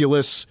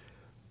ridiculous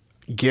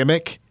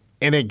gimmick,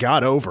 and it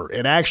got over.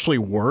 It actually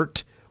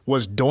worked.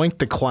 Was Doink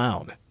the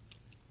Clown.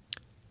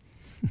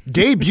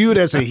 Debuted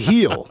as a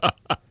heel.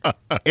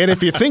 And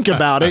if you think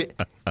about it,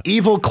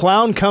 evil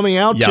clown coming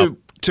out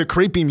to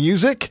creepy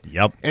music.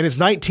 Yep. And it's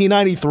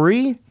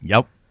 1993.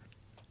 Yep.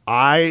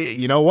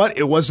 You know what?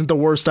 It wasn't the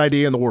worst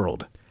idea in the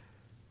world.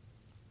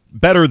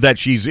 Better that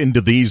she's into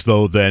these,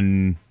 though,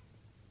 than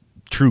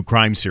true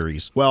crime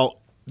series.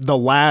 Well, the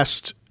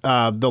last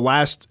the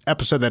last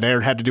episode that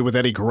aired had to do with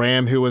Eddie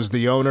Graham, who was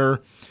the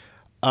owner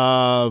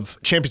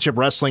of Championship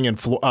Wrestling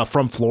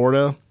from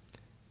Florida.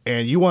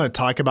 And you want to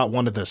talk about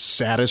one of the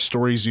saddest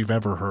stories you've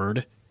ever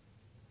heard?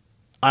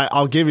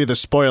 I'll give you the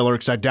spoiler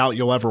because I doubt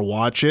you'll ever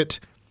watch it.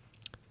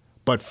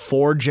 But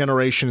 4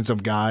 generations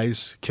of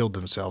guys killed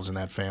themselves in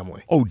that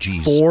family. Oh,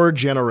 geez. 4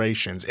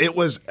 generations. It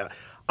was,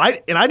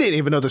 I didn't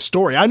even know the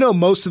story. I know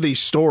most of these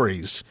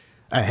stories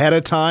ahead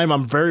of time.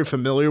 I'm very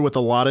familiar with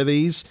a lot of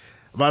these.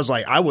 But I was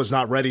like, I was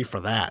not ready for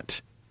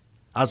that.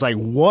 I was like,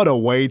 what a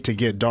way to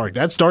get dark.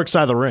 That's Dark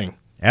Side of the Ring.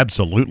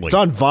 Absolutely. It's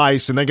on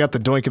Vice, and they got the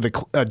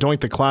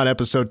Doink the Clown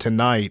episode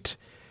tonight.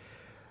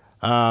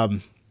 Also,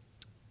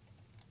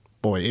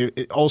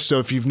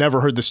 if you've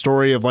never heard the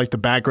story of like the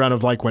background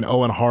of like when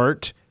Owen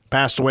Hart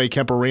passed away at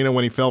Kemp Arena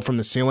when he fell from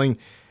the ceiling,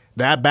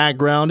 that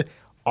background,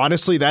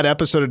 honestly, that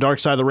episode of Dark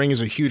Side of the Ring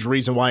is a huge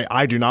reason why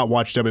I do not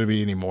watch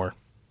WWE anymore.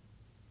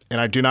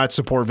 And I do not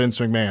support Vince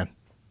McMahon.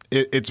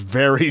 It's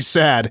very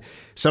sad,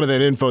 some of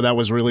that info that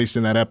was released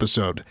in that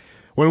episode.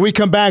 When we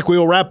come back, we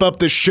will wrap up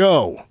the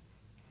show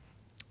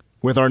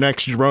with our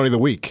next Jabroni of the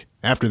Week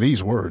after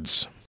these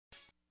words.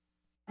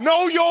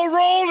 Know your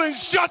role and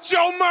shut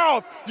your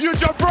mouth, you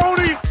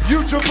jabroni! You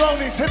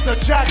jabronis hit the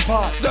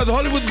jackpot! That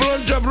Hollywood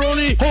blonde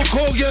jabroni, Hulk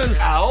Hogan.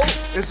 Al?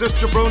 Is this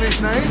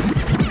jabroni's name?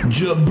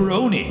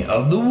 Jabroni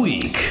of the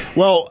Week.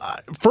 Well,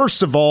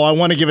 first of all, I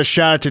want to give a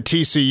shout out to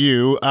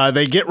TCU.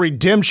 They get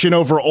redemption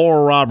over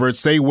Oral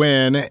Roberts. They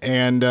win,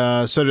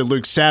 and so did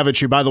Luke Savage,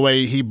 who, by the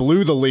way, he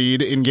blew the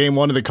lead in Game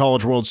 1 of the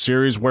College World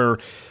Series where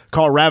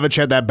Carl Ravitch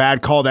had that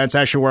bad call. That's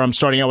actually where I'm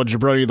starting out with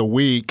Jabroni of the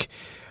Week.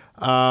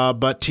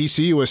 But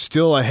TCU was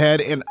still ahead,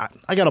 and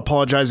I got to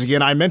apologize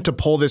again. I meant to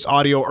pull this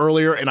audio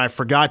earlier, and I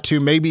forgot to.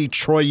 Maybe,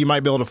 Troy, you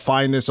might be able to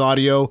find this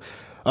audio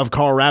of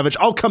Carl Ravitch.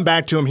 I'll come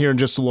back to him here in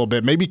just a little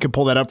bit. Maybe you can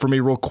pull that up for me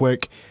real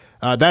quick.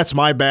 That's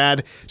my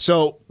bad.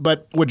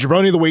 But with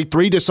Jabroni of the Week,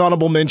 3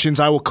 dishonorable mentions.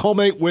 I will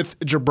culminate with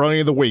Jabroni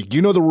of the Week.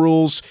 You know the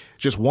rules.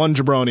 Just one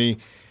Jabroni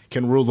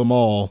can rule them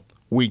all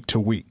week to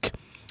week.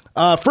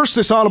 First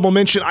dishonorable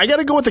mention, I got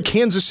to go with the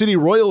Kansas City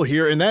Royal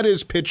here, and that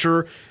is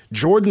pitcher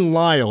Jordan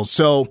Lyles.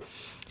 So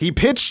he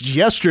pitched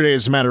yesterday,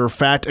 as a matter of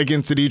fact,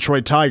 against the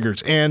Detroit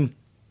Tigers. And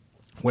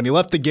when he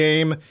left the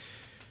game,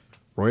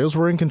 Royals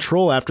were in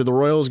control after the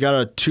Royals got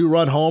a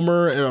 2-run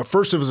homer.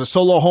 First it was a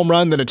solo home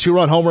run, then a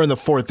 2-run homer in the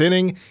 4th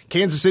inning.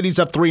 Kansas City's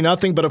up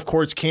 3-0, but of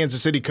course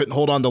Kansas City couldn't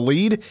hold on the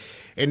lead.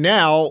 And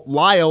now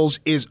Lyles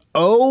is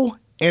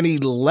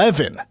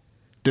 0-11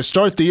 to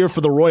start the year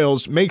for the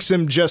Royals, makes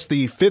him just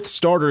the 5th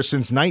starter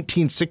since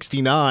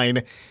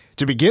 1969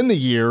 to begin the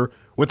year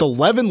with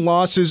 11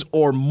 losses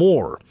or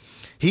more.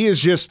 He is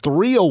just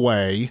 3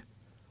 away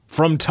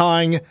from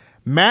tying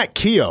Matt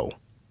Keogh,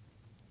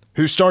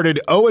 who started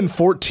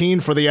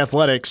 0-14 for the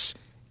Athletics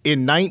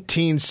in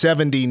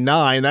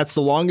 1979. That's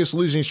the longest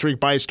losing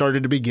streak by a starter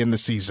to begin the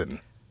season.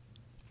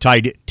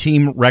 Tied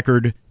team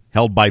record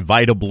held by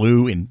Vida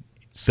Blue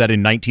set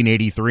in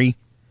 1983.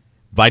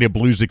 Vida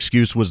Blue's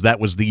excuse was that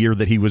was the year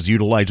that he was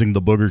utilizing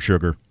the booger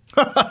sugar.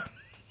 I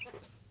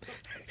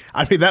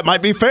mean, that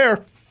might be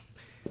fair.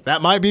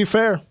 That might be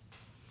fair.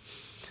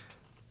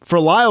 For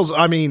Lyles,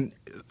 I mean,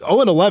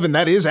 0-11,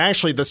 that is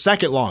actually the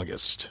second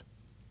longest.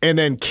 And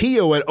then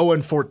Keogh at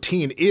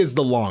 0-14 is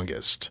the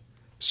longest.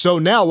 So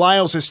now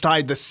Lyles has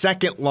tied the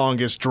second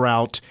longest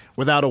drought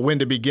without a win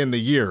to begin the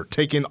year,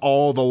 taking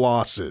all the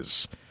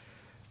losses.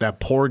 That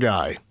poor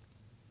guy.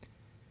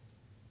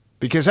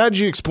 Because how did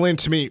you explain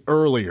to me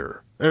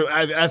earlier?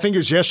 I think it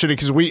was yesterday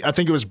because I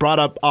think it was brought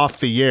up off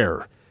the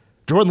air.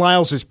 Jordan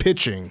Lyles is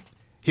pitching.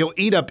 He'll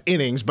eat up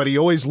innings, but he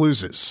always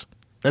loses.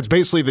 That's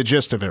basically the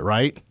gist of it,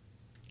 right?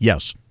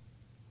 Yes.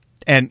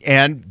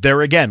 And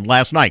there again,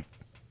 last night,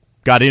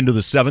 got into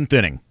the 7th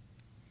inning.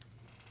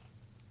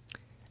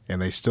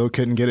 And they still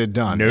couldn't get it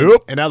done.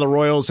 Nope. And now the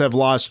Royals have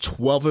lost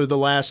 12 of the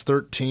last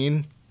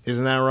 13.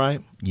 Isn't that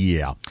right?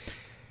 Yeah.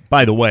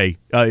 By the way,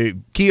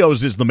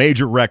 Keogh's is the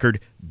major record.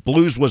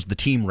 Blues was the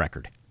team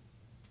record.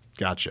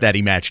 Gotcha. That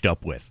he matched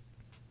up with.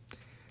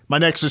 My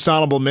next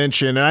dishonorable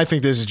mention, and I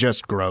think this is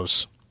just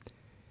gross.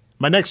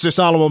 My next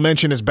dishonorable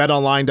mention is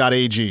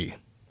betonline.ag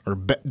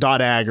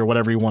or .ag or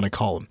whatever you want to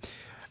call them.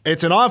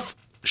 It's an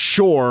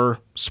offshore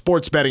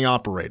sports betting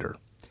operator.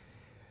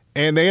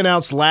 And they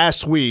announced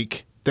last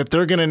week that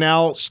they're going to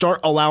now start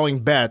allowing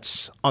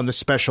bets on the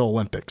Special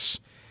Olympics.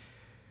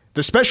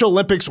 The Special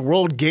Olympics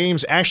World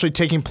Games actually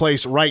taking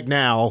place right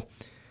now.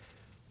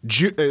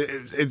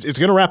 It's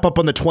going to wrap up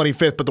on the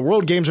 25th, but the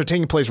World Games are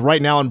taking place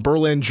right now in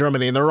Berlin,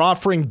 Germany, and they're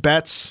offering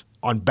bets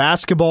on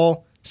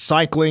basketball,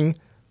 cycling,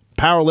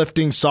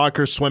 powerlifting,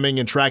 soccer, swimming,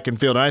 and track and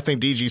field. And I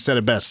think DG said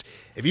it best.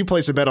 If you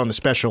place a bet on the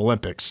Special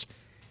Olympics,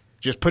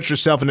 just put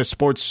yourself in a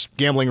sports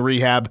gambling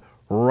rehab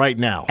right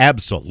now.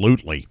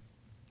 Absolutely.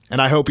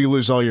 And I hope you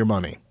lose all your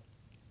money.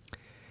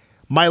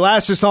 My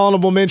last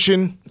dishonorable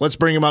mention, let's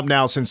bring him up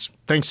now since,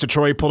 thanks to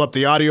Troy, pulled up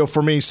the audio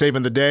for me,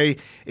 saving the day,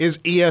 is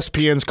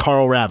ESPN's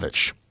Carl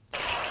Ravitch.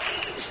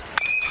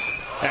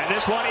 And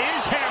this one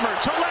is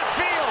hammered to left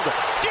field.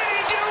 Did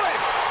he do it?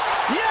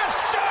 Yes,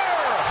 sir!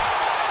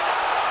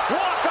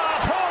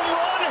 Walk-off home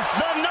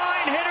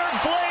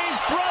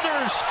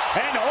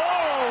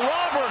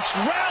Columbus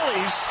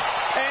rallies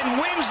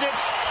and wins it.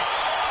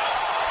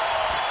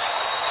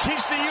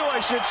 TCU,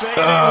 I should say.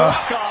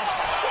 Walk-off.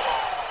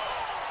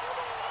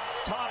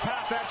 Top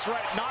half, that's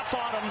right, not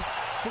bottom.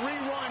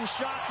 3-run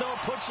shot, though,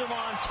 puts them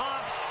on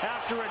top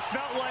after it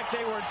felt like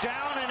they were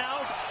down and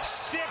out.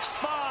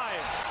 6-5.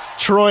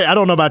 Troy, I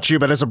don't know about you,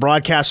 but as a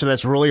broadcaster,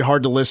 that's really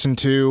hard to listen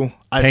to.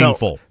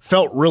 Painful.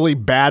 Felt really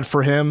bad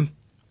for him.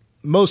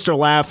 Most are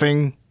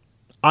laughing.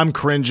 I'm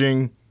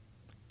cringing.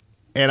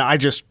 And I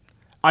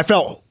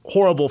felt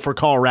horrible for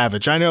Carl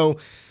Ravitch. I know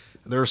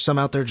there are some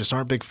out there just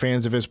aren't big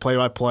fans of his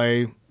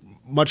play-by-play.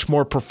 Much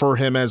more prefer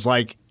him as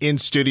like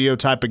in-studio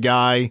type of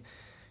guy.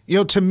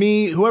 To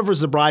me, whoever's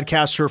the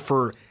broadcaster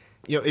for,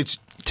 it's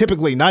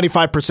typically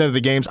 95% of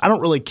the games. I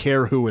don't really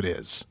care who it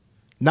is.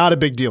 Not a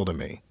big deal to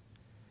me.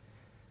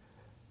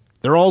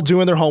 They're all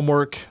doing their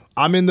homework.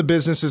 I'm in the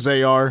business as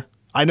they are.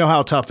 I know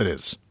how tough it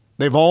is.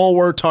 They've all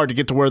worked hard to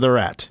get to where they're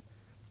at.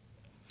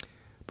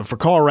 But for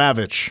Carl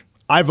Ravitch,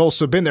 I've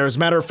also been there. As a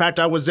matter of fact,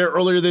 I was there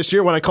earlier this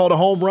year when I called a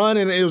home run,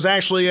 and it was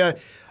actually a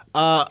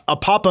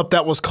pop-up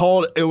that was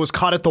called. It was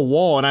caught at the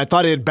wall, and I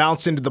thought it had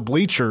bounced into the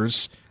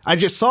bleachers. I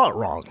just saw it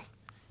wrong.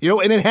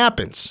 And it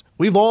happens.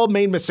 We've all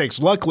made mistakes.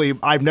 Luckily,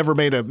 I've never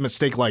made a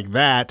mistake like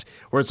that,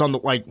 where it's on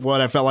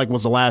what I felt like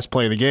was the last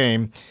play of the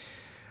game.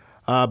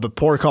 But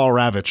poor Carl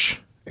Ravitch.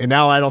 And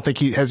now I don't think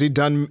has he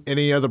done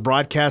any other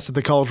broadcasts at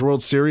the College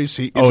World Series?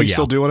 Is he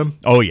still doing them?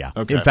 Oh, yeah.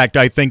 Okay. In fact,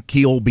 I think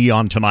he'll be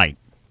on tonight.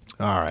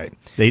 All right.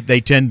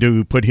 They tend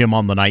to put him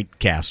on the night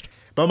cast.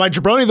 But my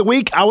jabroni of the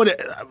week, I would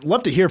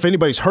love to hear if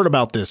anybody's heard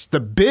about this. The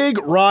Big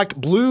Rock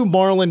Blue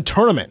Marlin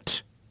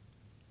Tournament.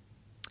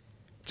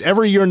 It's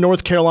every year in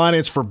North Carolina.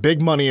 It's for big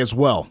money as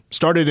well.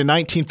 Started in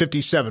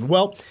 1957.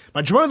 Well,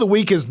 my jabroni of the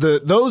week is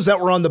those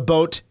that were on the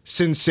boat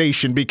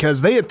sensation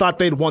because they had thought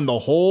they'd won the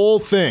whole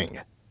thing.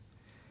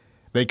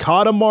 They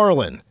caught a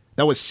marlin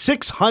that was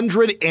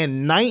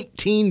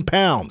 619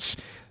 pounds.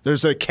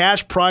 There's a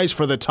cash prize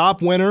for the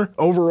top winner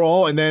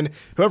overall, and then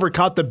whoever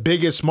caught the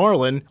biggest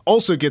marlin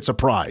also gets a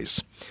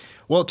prize.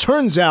 Well, it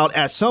turns out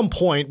at some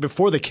point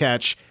before the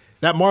catch,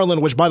 that marlin,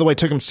 which by the way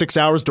took him 6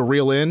 hours to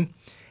reel in,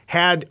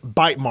 had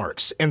bite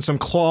marks and some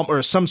claw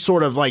or some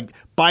sort of like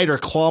bite or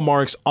claw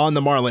marks on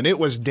the marlin. It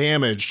was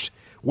damaged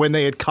when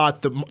they had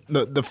caught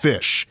the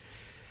fish.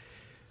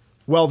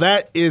 Well,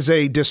 that is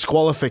a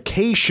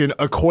disqualification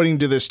according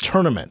to this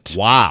tournament.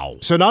 Wow.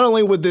 So not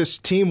only would this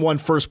team won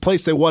first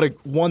place, they would have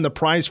won the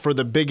prize for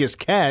the biggest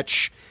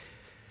catch.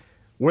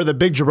 Where the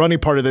big jabroni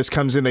part of this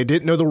comes in, they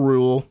didn't know the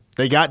rule.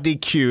 They got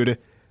DQ'd.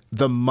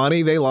 The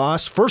money they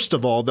lost, first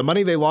of all, the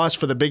money they lost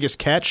for the biggest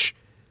catch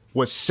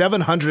was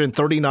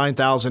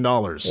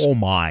 $739,000. Oh,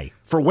 my.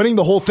 For winning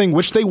the whole thing,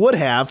 which they would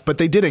have, but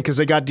they didn't because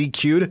they got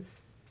DQ'd.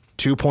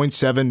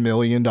 $2.7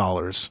 million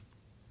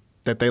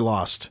that they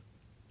lost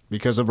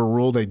because of a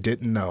rule they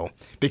didn't know.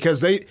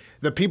 Because the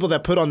people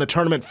that put on the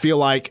tournament feel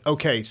like,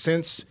 okay,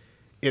 since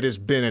it has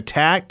been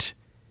attacked,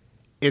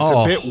 it's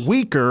a bit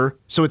weaker,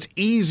 so it's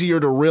easier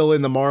to reel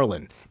in the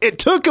marlin. It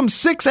took them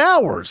 6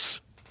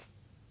 hours.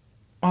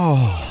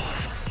 Oh.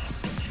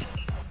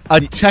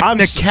 A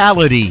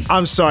technicality.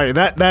 I'm sorry.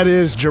 That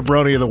is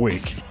jabroni of the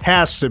week.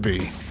 Has to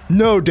be.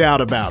 No doubt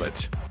about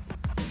it.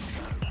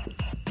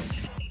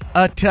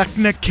 A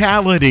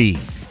technicality.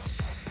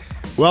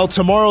 Well,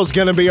 tomorrow's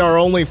going to be our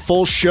only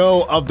full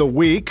show of the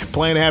week.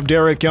 Plan to have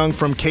Derek Young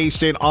from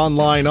K-State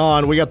Online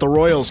on. We got the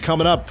Royals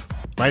coming up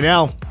right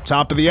now,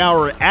 top of the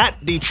hour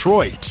at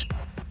Detroit.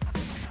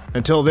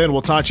 Until then,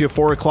 we'll talk to you at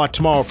 4 o'clock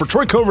tomorrow. For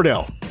Troy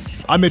Coverdale,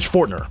 I'm Mitch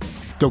Fortner.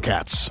 Go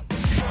Cats.